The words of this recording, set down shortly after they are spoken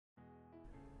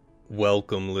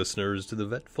Welcome, listeners, to the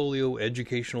Vetfolio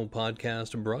Educational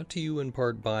Podcast brought to you in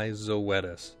part by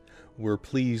Zoetis. We're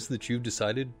pleased that you've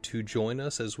decided to join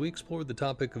us as we explore the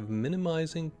topic of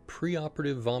minimizing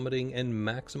preoperative vomiting and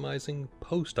maximizing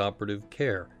postoperative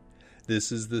care. This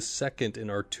is the second in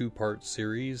our two-part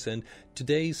series, and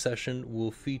today's session will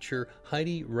feature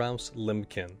Heidi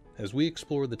Rouse-Lemkin as we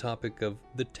explore the topic of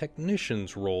the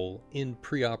technician's role in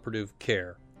preoperative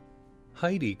care.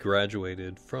 Heidi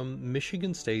graduated from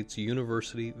Michigan State's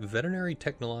University Veterinary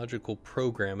Technological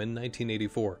Program in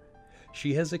 1984.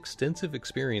 She has extensive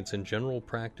experience in general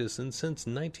practice and since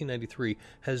 1993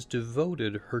 has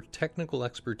devoted her technical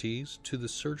expertise to the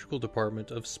surgical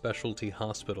department of specialty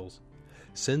hospitals.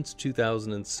 Since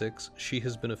 2006, she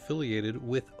has been affiliated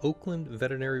with Oakland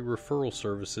Veterinary Referral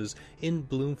Services in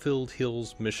Bloomfield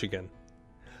Hills, Michigan.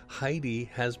 Heidi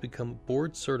has become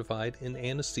board certified in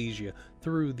anesthesia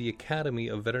through the Academy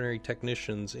of Veterinary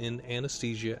Technicians in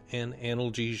Anesthesia and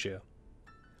Analgesia.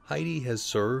 Heidi has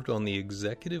served on the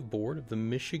executive board of the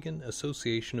Michigan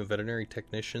Association of Veterinary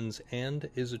Technicians and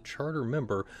is a charter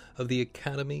member of the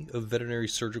Academy of Veterinary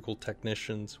Surgical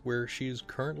Technicians, where she is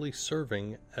currently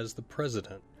serving as the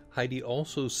president. Heidi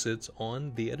also sits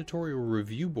on the editorial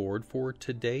review board for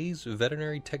Today's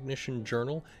Veterinary Technician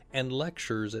Journal and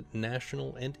lectures at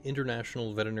national and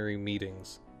international veterinary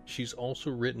meetings. She's also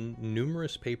written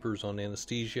numerous papers on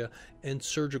anesthesia and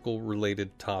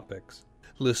surgical-related topics.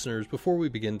 Listeners, before we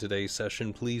begin today's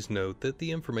session, please note that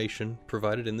the information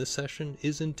provided in this session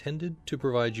is intended to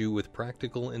provide you with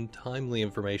practical and timely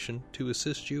information to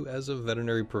assist you as a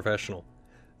veterinary professional.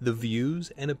 The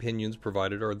views and opinions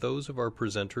provided are those of our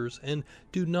presenters and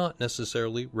do not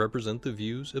necessarily represent the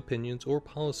views, opinions, or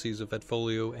policies of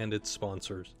Vetfolio and its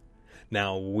sponsors.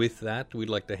 Now, with that,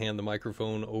 we'd like to hand the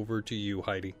microphone over to you,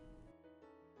 Heidi.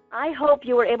 I hope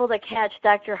you were able to catch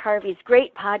Dr. Harvey's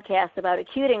great podcast about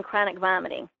acute and chronic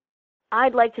vomiting.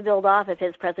 I'd like to build off of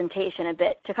his presentation a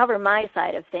bit to cover my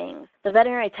side of things, the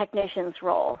veterinary technician's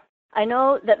role. I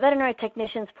know that veterinary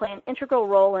technicians play an integral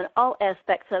role in all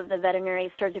aspects of the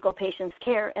veterinary surgical patient's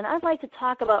care, and I'd like to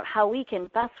talk about how we can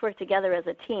best work together as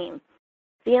a team.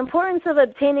 The importance of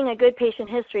obtaining a good patient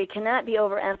history cannot be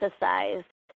overemphasized,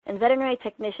 and veterinary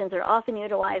technicians are often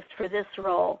utilized for this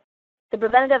role. The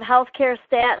preventative health care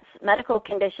stats, medical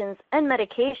conditions, and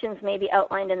medications may be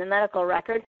outlined in the medical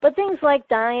record, but things like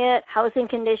diet, housing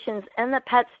conditions, and the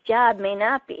pet's job may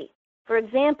not be. For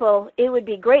example, it would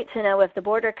be great to know if the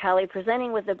border collie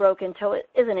presenting with a broken toe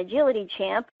is an agility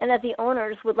champ and that the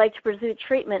owners would like to pursue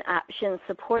treatment options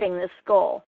supporting this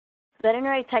goal.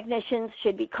 Veterinary technicians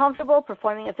should be comfortable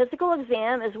performing a physical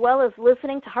exam as well as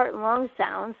listening to heart and lung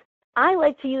sounds. I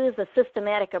like to use a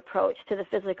systematic approach to the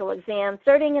physical exam,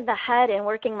 starting at the head and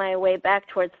working my way back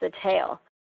towards the tail.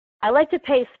 I like to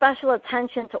pay special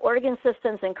attention to organ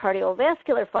systems and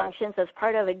cardiovascular functions as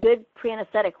part of a good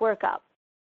pre-anesthetic workup.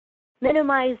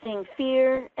 Minimizing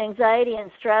fear, anxiety,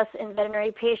 and stress in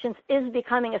veterinary patients is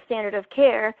becoming a standard of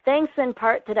care, thanks in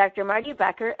part to Dr. Marty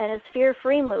Becker and his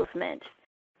fear-free movement.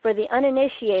 For the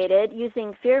uninitiated,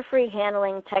 using fear-free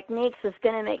handling techniques is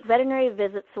going to make veterinary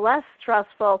visits less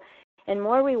stressful and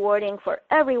more rewarding for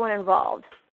everyone involved.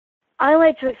 I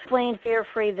like to explain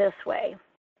fear-free this way.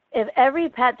 If every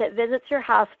pet that visits your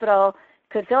hospital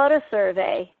could fill out a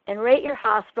survey and rate your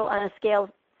hospital on a scale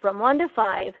from 1 to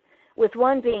 5, with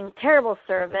 1 being terrible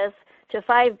service to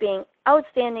 5 being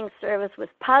outstanding service with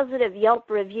positive Yelp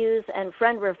reviews and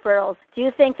friend referrals, do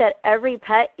you think that every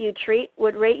pet you treat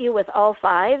would rate you with all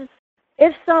 5s?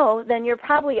 If so, then you're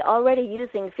probably already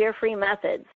using fear-free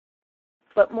methods.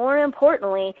 But more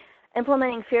importantly,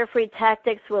 implementing fear-free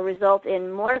tactics will result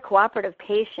in more cooperative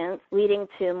patients, leading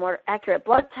to more accurate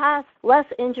blood tests, less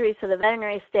injuries to the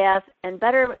veterinary staff, and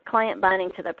better client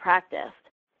bonding to the practice.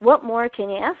 What more can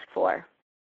you ask for?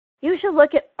 You should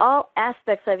look at all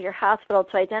aspects of your hospital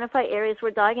to identify areas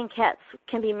where dog and cats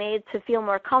can be made to feel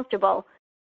more comfortable.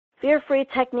 Fear-free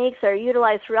techniques are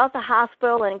utilized throughout the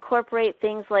hospital and incorporate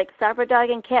things like separate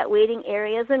dog and cat waiting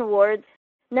areas and wards,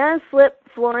 non-slip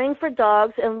flooring for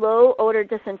dogs, and low-odor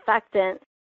disinfectant.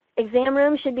 Exam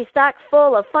rooms should be stocked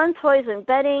full of fun toys and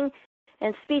bedding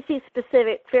and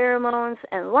species-specific pheromones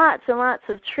and lots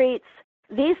of treats.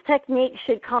 These techniques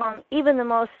should calm even the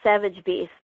most savage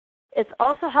beasts. It's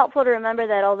also helpful to remember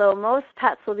that although most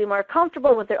pets will be more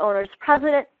comfortable with their owner's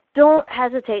present, don't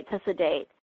hesitate to sedate.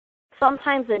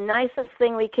 Sometimes the nicest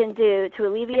thing we can do to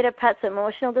alleviate a pet's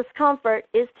emotional discomfort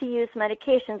is to use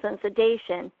medications and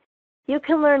sedation. You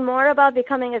can learn more about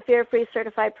becoming a fear-free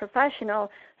certified professional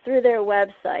through their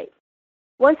website.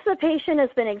 Once the patient has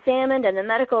been examined and the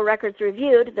medical records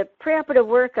reviewed, the preoperative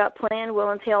workup plan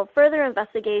will entail further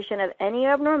investigation of any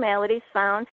abnormalities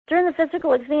found during the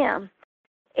physical exam.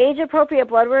 Age-appropriate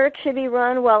blood work should be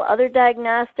run while other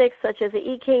diagnostics such as the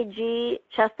EKG,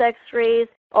 chest x-rays,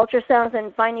 ultrasounds,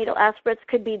 and fine needle aspirates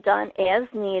could be done as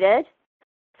needed.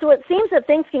 So it seems that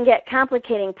things can get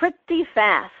complicating pretty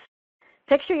fast.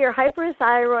 Picture your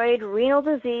hyperthyroid, renal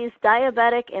disease,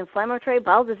 diabetic, inflammatory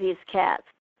bowel disease cats,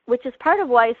 which is part of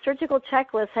why surgical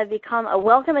checklists have become a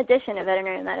welcome addition to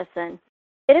veterinary medicine.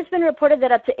 It has been reported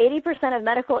that up to 80% of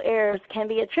medical errors can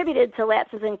be attributed to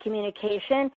lapses in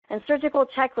communication, and surgical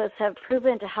checklists have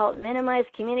proven to help minimize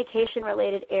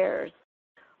communication-related errors.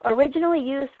 Originally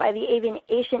used by the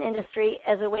aviation industry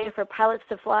as a way for pilots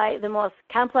to fly the most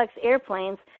complex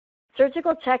airplanes,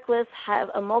 surgical checklists have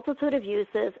a multitude of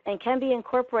uses and can be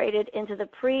incorporated into the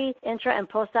pre, intra, and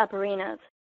post-op arenas.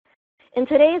 In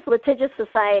today's litigious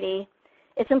society,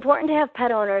 it's important to have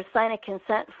pet owners sign a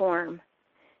consent form.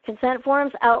 Consent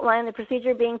forms outline the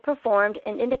procedure being performed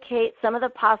and indicate some of the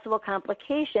possible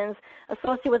complications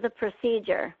associated with the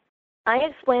procedure. I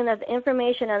explain that the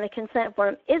information on the consent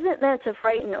form isn't meant to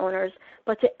frighten owners,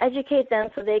 but to educate them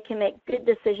so they can make good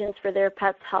decisions for their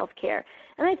pet's health care.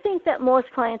 And I think that most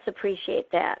clients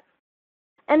appreciate that.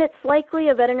 And it's likely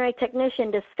a veterinary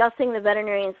technician discussing the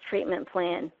veterinarian's treatment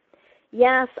plan.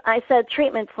 Yes, I said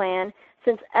treatment plan,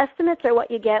 since estimates are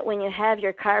what you get when you have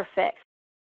your car fixed.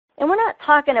 And we're not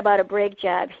talking about a brake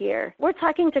job here. We're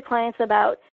talking to clients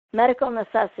about medical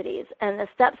necessities and the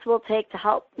steps we'll take to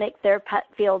help make their pet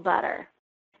feel better.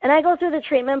 And I go through the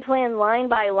treatment plan line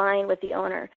by line with the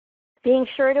owner, being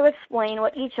sure to explain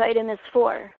what each item is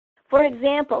for. For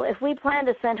example, if we plan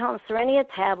to send home Serenia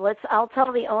tablets, I'll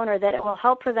tell the owner that it will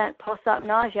help prevent post-op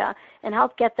nausea and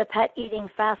help get the pet eating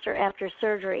faster after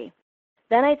surgery.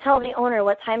 Then I tell the owner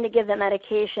what time to give the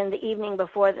medication the evening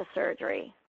before the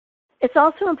surgery. It's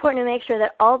also important to make sure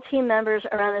that all team members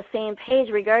are on the same page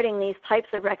regarding these types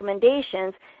of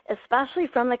recommendations, especially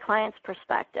from the client's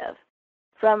perspective.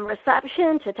 From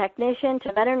reception to technician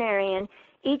to veterinarian,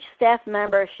 each staff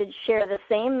member should share the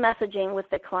same messaging with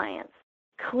the clients.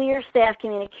 Clear staff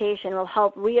communication will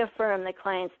help reaffirm the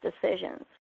client's decisions.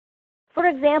 For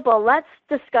example, let's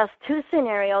discuss two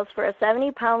scenarios for a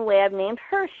 70-pound lab named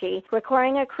Hershey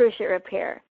requiring a cruciate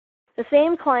repair. The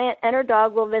same client and her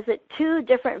dog will visit two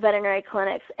different veterinary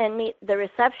clinics and meet the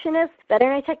receptionist,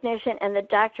 veterinary technician, and the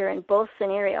doctor in both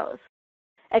scenarios.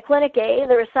 At Clinic A,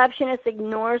 the receptionist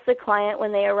ignores the client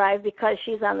when they arrive because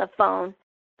she's on the phone.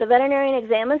 The veterinarian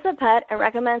examines the pet and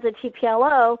recommends a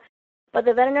TPLO, but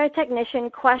the veterinary technician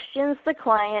questions the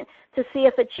client to see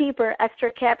if a cheaper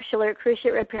extracapsular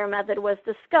cruciate repair method was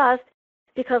discussed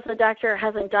because the doctor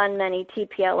hasn't done many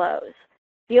TPLOs.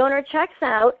 The owner checks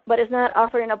out, but is not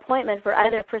offered an appointment for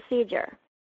either procedure.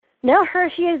 Now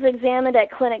Hershey is examined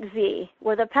at Clinic Z,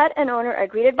 where the pet and owner are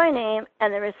greeted by name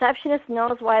and the receptionist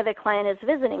knows why the client is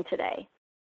visiting today.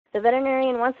 The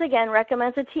veterinarian once again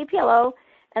recommends a TPLO,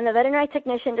 and the veterinary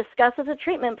technician discusses a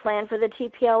treatment plan for the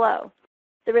TPLO.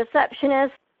 The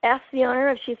receptionist asks the owner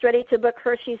if she's ready to book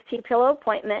Hershey's TPLO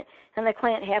appointment, and the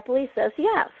client happily says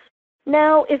yes.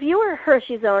 Now, if you were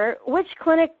Hershey's owner, which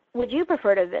clinic would you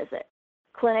prefer to visit?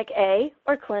 Clinic A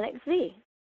or Clinic Z?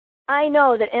 I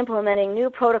know that implementing new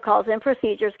protocols and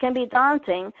procedures can be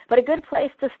daunting, but a good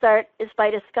place to start is by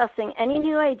discussing any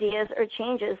new ideas or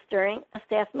changes during a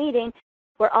staff meeting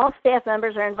where all staff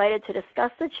members are invited to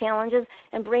discuss the challenges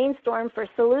and brainstorm for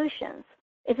solutions.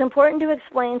 It's important to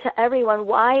explain to everyone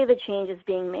why the change is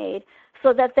being made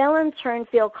so that they'll in turn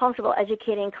feel comfortable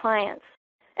educating clients.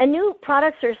 And new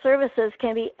products or services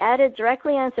can be added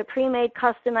directly onto pre-made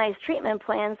customized treatment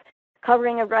plans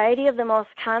covering a variety of the most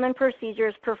common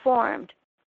procedures performed.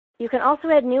 You can also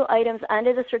add new items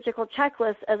onto the surgical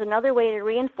checklist as another way to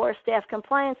reinforce staff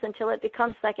compliance until it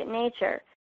becomes second nature.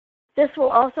 This will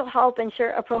also help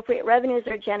ensure appropriate revenues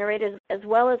are generated as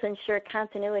well as ensure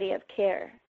continuity of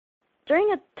care.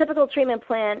 During a typical treatment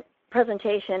plan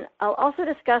presentation, I'll also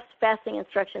discuss fasting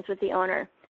instructions with the owner.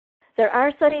 There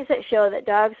are studies that show that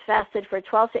dogs fasted for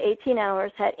 12 to 18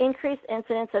 hours had increased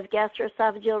incidence of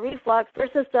gastroesophageal reflux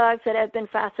versus dogs that had been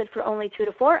fasted for only 2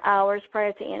 to 4 hours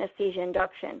prior to anesthesia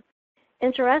induction.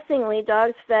 Interestingly,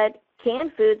 dogs fed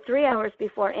canned food 3 hours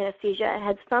before anesthesia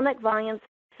had stomach volumes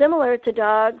similar to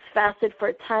dogs fasted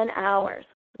for 10 hours.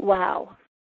 Wow.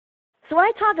 So when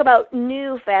I talk about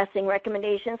new fasting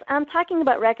recommendations, I'm talking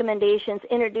about recommendations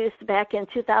introduced back in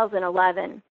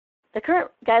 2011. The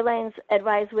current guidelines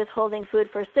advise withholding food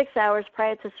for 6 hours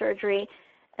prior to surgery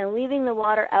and leaving the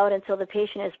water out until the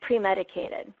patient is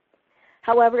pre-medicated.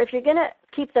 However, if you're going to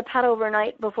keep the pet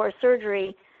overnight before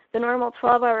surgery, The normal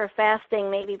 12-hour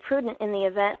fasting may be prudent in the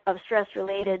event of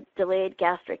stress-related delayed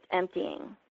gastric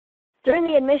emptying. During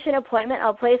the admission appointment,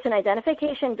 I'll place an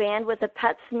identification band with the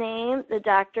pet's name, the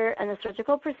doctor, and the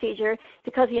surgical procedure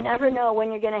because you never know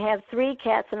when you're going to have 3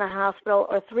 cats in the hospital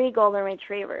or 3 golden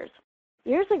retrievers.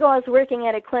 Years ago, I was working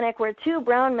at a clinic where 2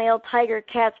 brown male tiger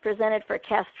cats presented for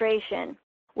castration.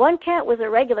 One cat was a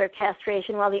regular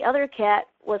castration, while the other cat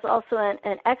was also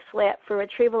an XLAP for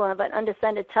retrieval of an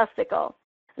undescended testicle.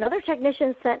 Another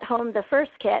technician sent home the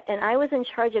first cat, and I was in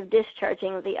charge of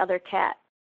discharging the other cat.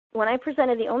 When I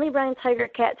presented the only brown tiger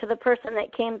cat to the person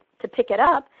that came to pick it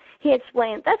up, he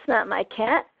explained, "That's not my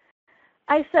cat."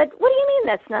 I said, "What do you mean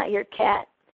that's not your cat?"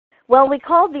 Well, we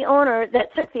called the owner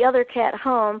that took the other cat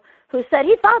home, who said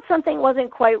he thought something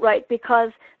wasn't quite right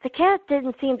because the cat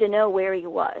didn't seem to know where he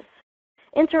was.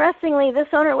 Interestingly, this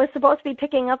owner was supposed to be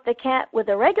picking up the cat with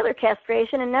a regular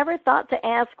castration and never thought to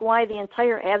ask why the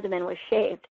entire abdomen was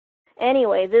shaved.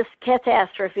 Anyway, this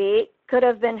catastrophe could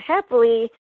have been happily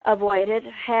avoided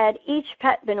had each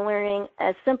pet been wearing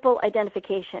a simple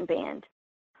identification band.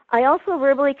 I also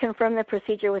verbally confirm the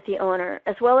procedure with the owner,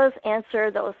 as well as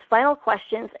answer those final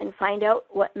questions and find out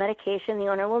what medication the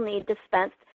owner will need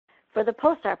dispensed for the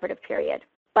postoperative period.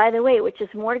 By the way, which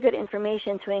is more good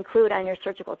information to include on your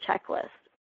surgical checklist.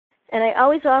 And I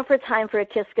always offer time for a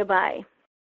kiss goodbye.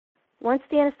 Once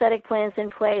the anesthetic plan is in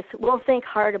place, we'll think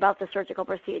hard about the surgical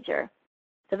procedure.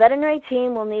 The veterinary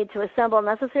team will need to assemble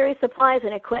necessary supplies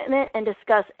and equipment and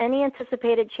discuss any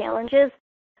anticipated challenges,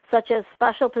 such as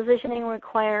special positioning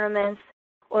requirements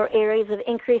or areas of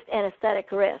increased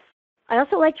anesthetic risk. I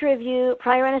also like to review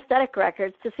prior anesthetic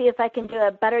records to see if I can do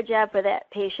a better job for that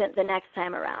patient the next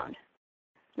time around.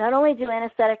 Not only do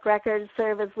anesthetic records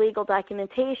serve as legal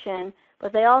documentation,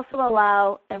 but they also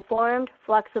allow informed,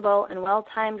 flexible, and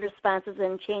well-timed responses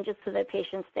and changes to the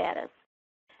patient's status.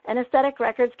 Anesthetic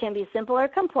records can be simple or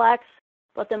complex,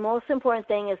 but the most important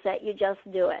thing is that you just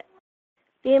do it.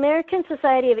 The American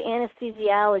Society of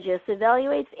Anesthesiologists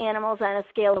evaluates animals on a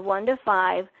scale of 1 to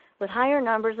 5, with higher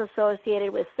numbers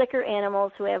associated with sicker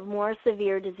animals who have more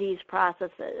severe disease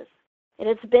processes. It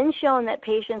has been shown that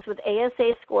patients with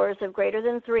ASA scores of greater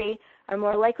than 3 are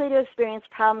more likely to experience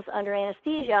problems under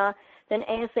anesthesia than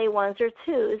ASA 1s or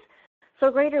 2s, so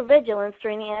greater vigilance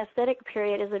during the anesthetic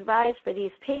period is advised for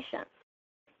these patients.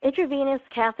 Intravenous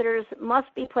catheters must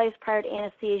be placed prior to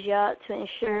anesthesia to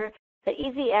ensure that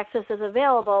easy access is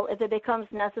available if it becomes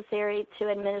necessary to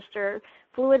administer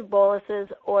fluid boluses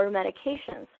or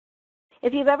medications.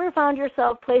 If you've ever found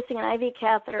yourself placing an IV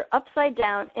catheter upside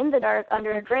down in the dark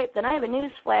under a drape, then I have a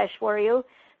news flash for you.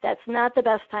 That's not the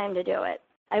best time to do it.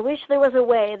 I wish there was a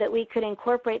way that we could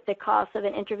incorporate the cost of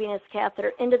an intravenous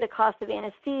catheter into the cost of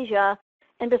anesthesia,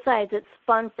 and besides, it's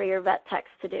fun for your vet techs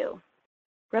to do.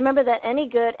 Remember that any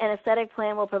good anesthetic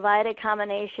plan will provide a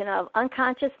combination of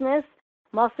unconsciousness,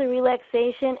 muscle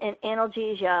relaxation, and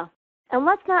analgesia. And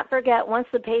let's not forget, once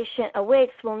the patient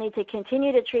awakes, we'll need to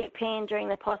continue to treat pain during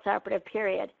the postoperative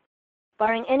period.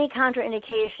 Barring any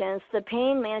contraindications, the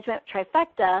pain management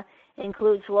trifecta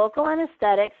includes local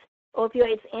anesthetics,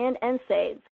 opioids, and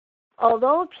NSAIDs.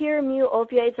 Although pure mu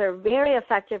opioids are very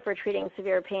effective for treating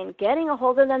severe pain, getting a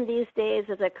hold of them these days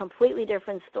is a completely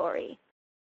different story.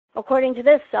 According to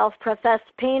this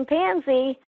self-professed pain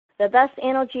pansy, the best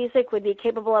analgesic would be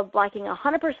capable of blocking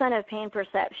 100% of pain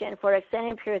perception for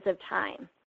extended periods of time.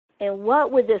 And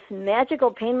what would this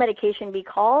magical pain medication be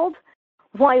called?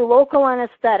 Why, local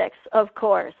anesthetics, of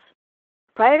course.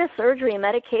 Prior to surgery,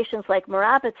 medications like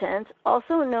meropenem,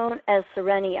 also known as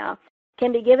Cerenia,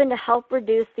 can be given to help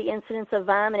reduce the incidence of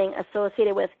vomiting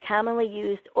associated with commonly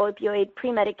used opioid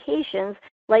premedications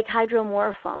like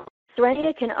hydromorphone.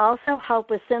 Cerenia can also help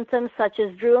with symptoms such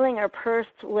as drooling or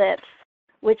pursed lips,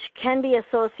 which can be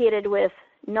associated with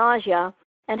nausea,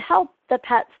 and help the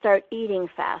pet start eating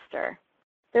faster.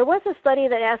 There was a study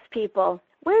that asked people,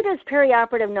 where does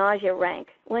perioperative nausea rank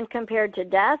when compared to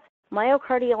death,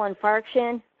 myocardial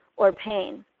infarction, or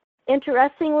pain?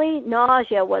 Interestingly,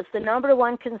 nausea was the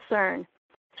 #1 concern.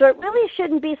 So it really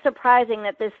shouldn't be surprising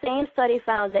that this same study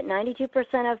found that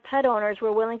 92% of pet owners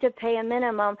were willing to pay a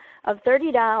minimum of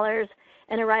 $30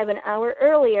 and arrive an hour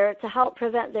earlier to help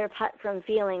prevent their pet from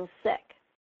feeling sick.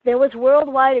 There was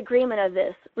worldwide agreement of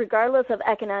this, regardless of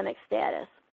economic status.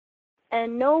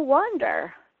 And no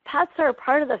wonder. Pets are a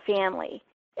part of the family.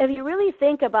 If you really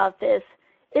think about this,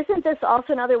 isn't this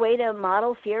also another way to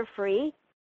model fear-free?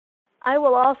 I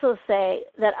will also say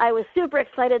that I was super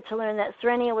excited to learn that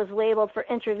Cerenia was labeled for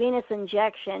intravenous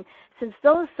injection, since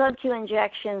those sub-Q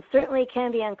injections certainly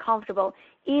can be uncomfortable,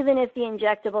 even if the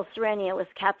injectable Cerenia was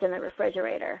kept in the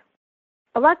refrigerator.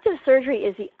 Elective surgery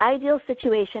is the ideal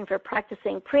situation for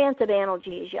practicing preemptive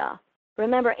analgesia.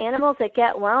 Remember, animals that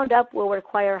get wound up will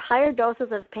require higher doses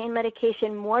of pain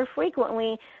medication more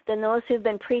frequently than those who've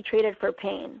been pre-treated for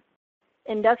pain.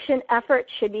 Induction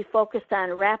efforts should be focused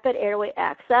on rapid airway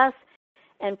access,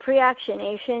 and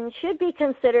pre-oxygenation should be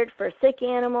considered for sick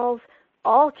animals,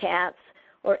 all cats,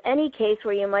 or any case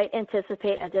where you might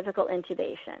anticipate a difficult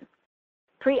intubation.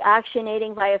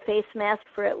 Pre-oxygenating via face mask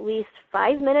for at least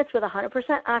 5 minutes with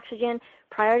 100% oxygen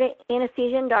prior to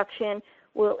anesthesia induction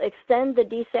will extend the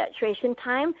desaturation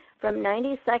time from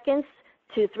 90 seconds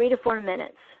to 3 to 4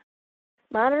 minutes.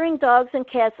 Monitoring dogs and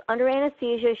cats under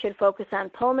anesthesia should focus on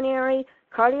pulmonary,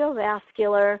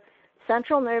 cardiovascular,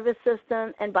 central nervous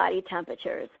system, and body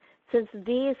temperatures, since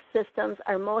these systems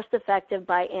are most effective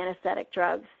by anesthetic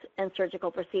drugs and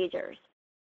surgical procedures.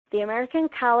 The American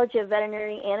College of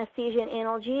Veterinary Anesthesia and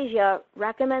Analgesia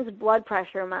recommends blood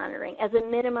pressure monitoring as a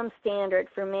minimum standard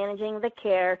for managing the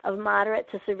care of moderate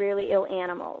to severely ill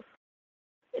animals.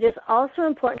 It is also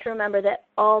important to remember that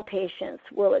all patients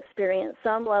will experience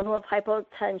some level of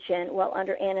hypotension while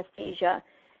under anesthesia,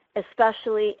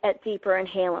 especially at deeper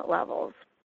inhalant levels.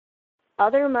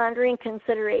 Other monitoring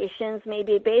considerations may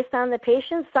be based on the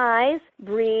patient's size,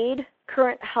 breed,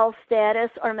 current health status,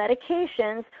 or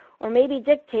medications, or may be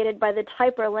dictated by the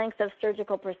type or length of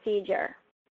surgical procedure.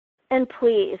 And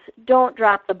please, don't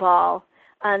drop the ball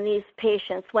on these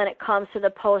patients when it comes to the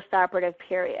postoperative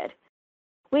period.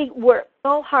 We work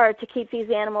so hard to keep these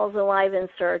animals alive in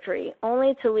surgery,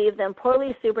 only to leave them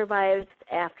poorly supervised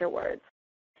afterwards.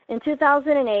 In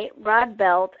 2008, Rod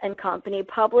Belt and Company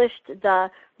published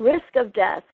The Risk of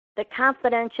Death, the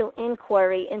Confidential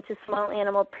Inquiry into Small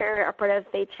Animal Perioperative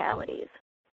Fatalities.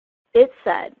 It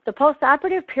said, the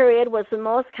postoperative period was the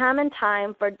most common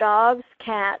time for dogs,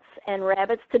 cats, and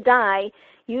rabbits to die,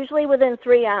 usually within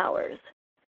 3 hours.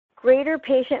 Greater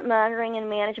patient monitoring and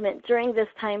management during this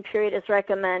time period is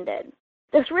recommended.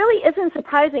 This really isn't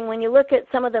surprising when you look at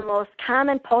some of the most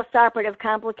common postoperative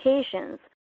complications.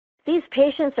 These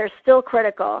patients are still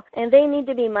critical, and they need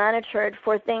to be monitored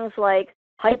for things like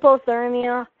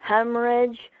hypothermia,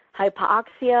 hemorrhage,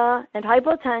 hypoxia, and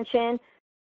hypotension,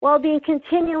 while being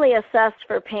continually assessed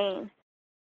for pain.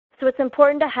 So it's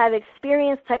important to have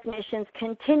experienced technicians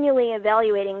continually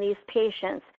evaluating these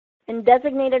patients in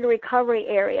designated recovery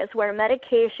areas where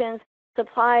medications,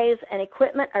 supplies, and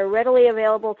equipment are readily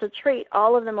available to treat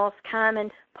all of the most common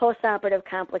postoperative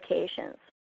complications.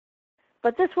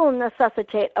 But this will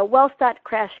necessitate a well-stocked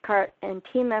crash cart and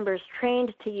team members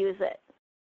trained to use it.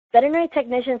 Veterinary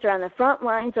technicians are on the front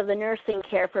lines of the nursing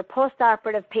care for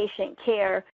postoperative patient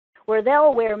care, where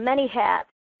they'll wear many hats.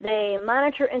 They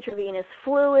monitor intravenous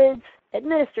fluids,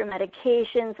 administer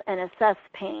medications, and assess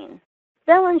pain.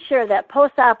 They'll ensure that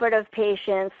postoperative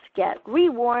patients get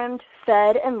rewarmed,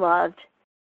 fed, and loved,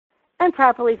 and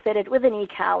properly fitted with an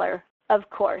e-collar, of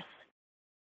course.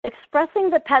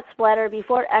 Expressing the pet's bladder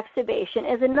before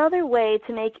extubation is another way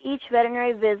to make each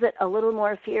veterinary visit a little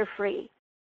more fear-free.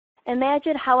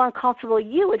 Imagine how uncomfortable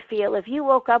you would feel if you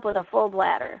woke up with a full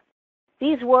bladder.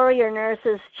 These warrior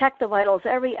nurses check the vitals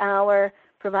every hour,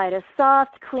 provide a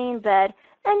soft, clean bed,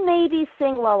 and maybe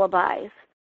sing lullabies,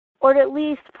 or at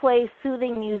least play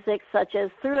soothing music such as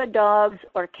Through a Dog's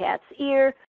or Cat's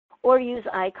Ear, or use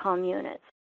eye calm units.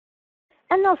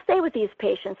 And they'll stay with these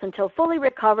patients until fully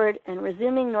recovered and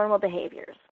resuming normal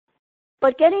behaviors.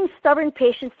 But getting stubborn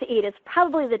patients to eat is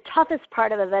probably the toughest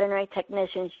part of a veterinary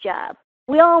technician's job.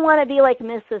 We all want to be like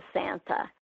Mrs.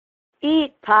 Santa.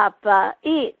 Eat, Papa,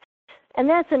 eat. And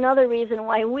that's another reason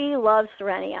why we love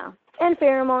Cerenia and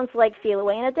pheromones like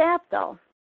Feliway and Adapto.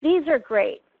 These are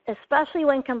great, especially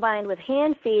when combined with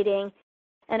hand feeding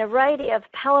and a variety of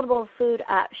palatable food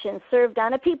options served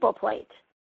on a people plate.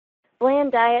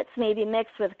 Bland diets may be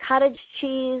mixed with cottage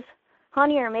cheese,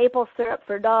 honey or maple syrup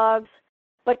for dogs,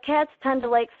 but cats tend to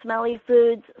like smelly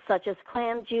foods such as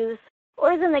clam juice,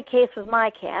 or as in the case with my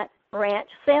cat, ranch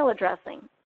salad dressing.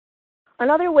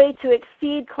 Another way to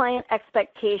exceed client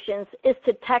expectations is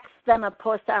to text them a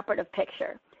postoperative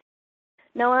picture.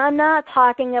 Now, I'm not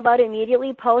talking about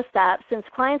immediately post-op, since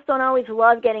clients don't always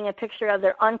love getting a picture of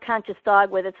their unconscious dog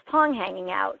with its tongue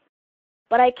hanging out.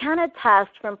 But I can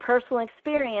attest from personal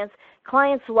experience,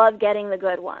 clients love getting the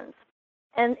good ones.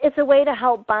 And it's a way to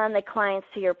help bond the clients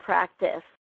to your practice.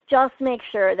 Just make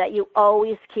sure that you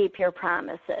always keep your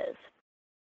promises.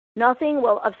 Nothing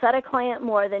will upset a client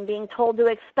more than being told to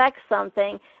expect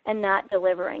something and not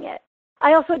delivering it.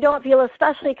 I also don't feel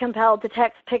especially compelled to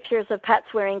text pictures of pets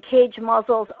wearing cage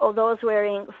muzzles or those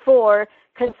wearing 4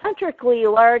 concentrically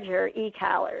larger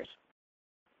e-collars.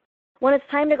 When it's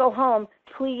time to go home,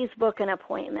 please book an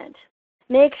appointment.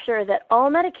 Make sure that all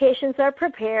medications are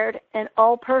prepared and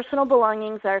all personal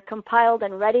belongings are compiled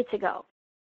and ready to go.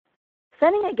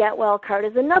 Sending a get well card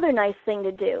is another nice thing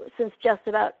to do, since just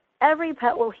about every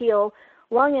pet will heal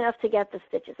long enough to get the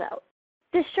stitches out.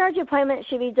 Discharge appointment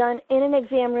should be done in an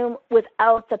exam room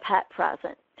without the pet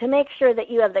present to make sure that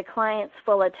you have the client's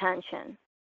full attention.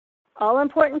 All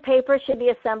important papers should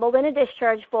be assembled in a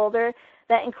discharge folder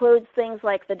that includes things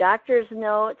like the doctor's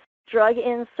notes, drug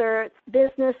inserts,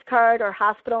 business card or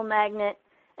hospital magnet,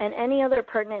 and any other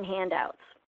pertinent handouts.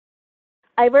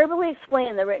 I verbally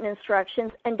explain the written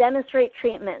instructions and demonstrate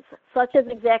treatments, such as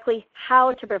exactly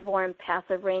how to perform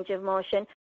passive range of motion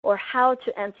or how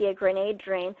to empty a grenade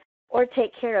drain or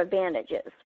take care of bandages.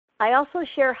 I also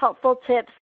share helpful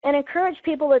tips and encourage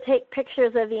people to take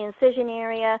pictures of the incision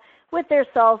area with their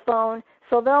cell phone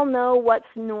so they'll know what's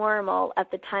normal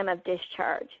at the time of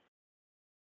discharge.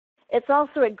 It's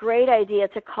also a great idea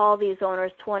to call these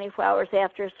owners 24 hours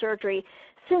after surgery,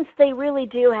 since they really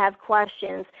do have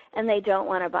questions and they don't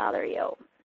want to bother you.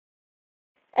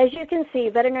 As you can see,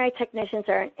 veterinary technicians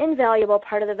are an invaluable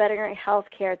part of the veterinary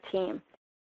healthcare team.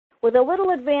 With a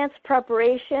little advanced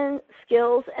preparation,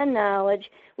 skills, and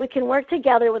knowledge, we can work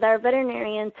together with our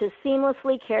veterinarian to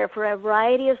seamlessly care for a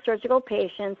variety of surgical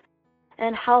patients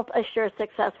and help assure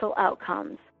successful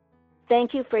outcomes.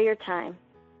 Thank you for your time.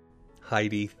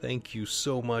 Heidi, thank you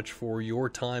so much for your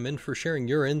time and for sharing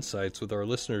your insights with our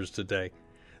listeners today.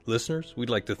 Listeners, we'd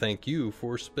like to thank you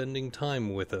for spending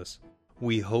time with us.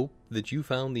 We hope that you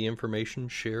found the information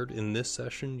shared in this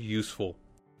session useful.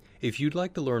 If you'd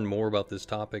like to learn more about this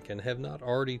topic and have not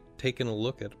already taken a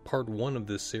look at part 1 of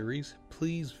this series,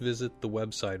 please visit the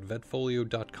website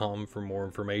vetfolio.com for more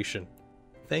information.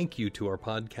 Thank you to our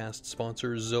podcast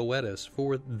sponsor Zoetis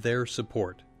for their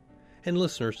support. And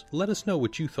listeners, let us know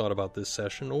what you thought about this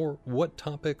session or what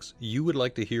topics you would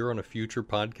like to hear on a future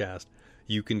podcast.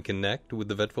 You can connect with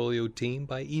the Vetfolio team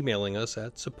by emailing us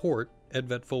at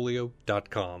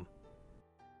support@vetfolio.com.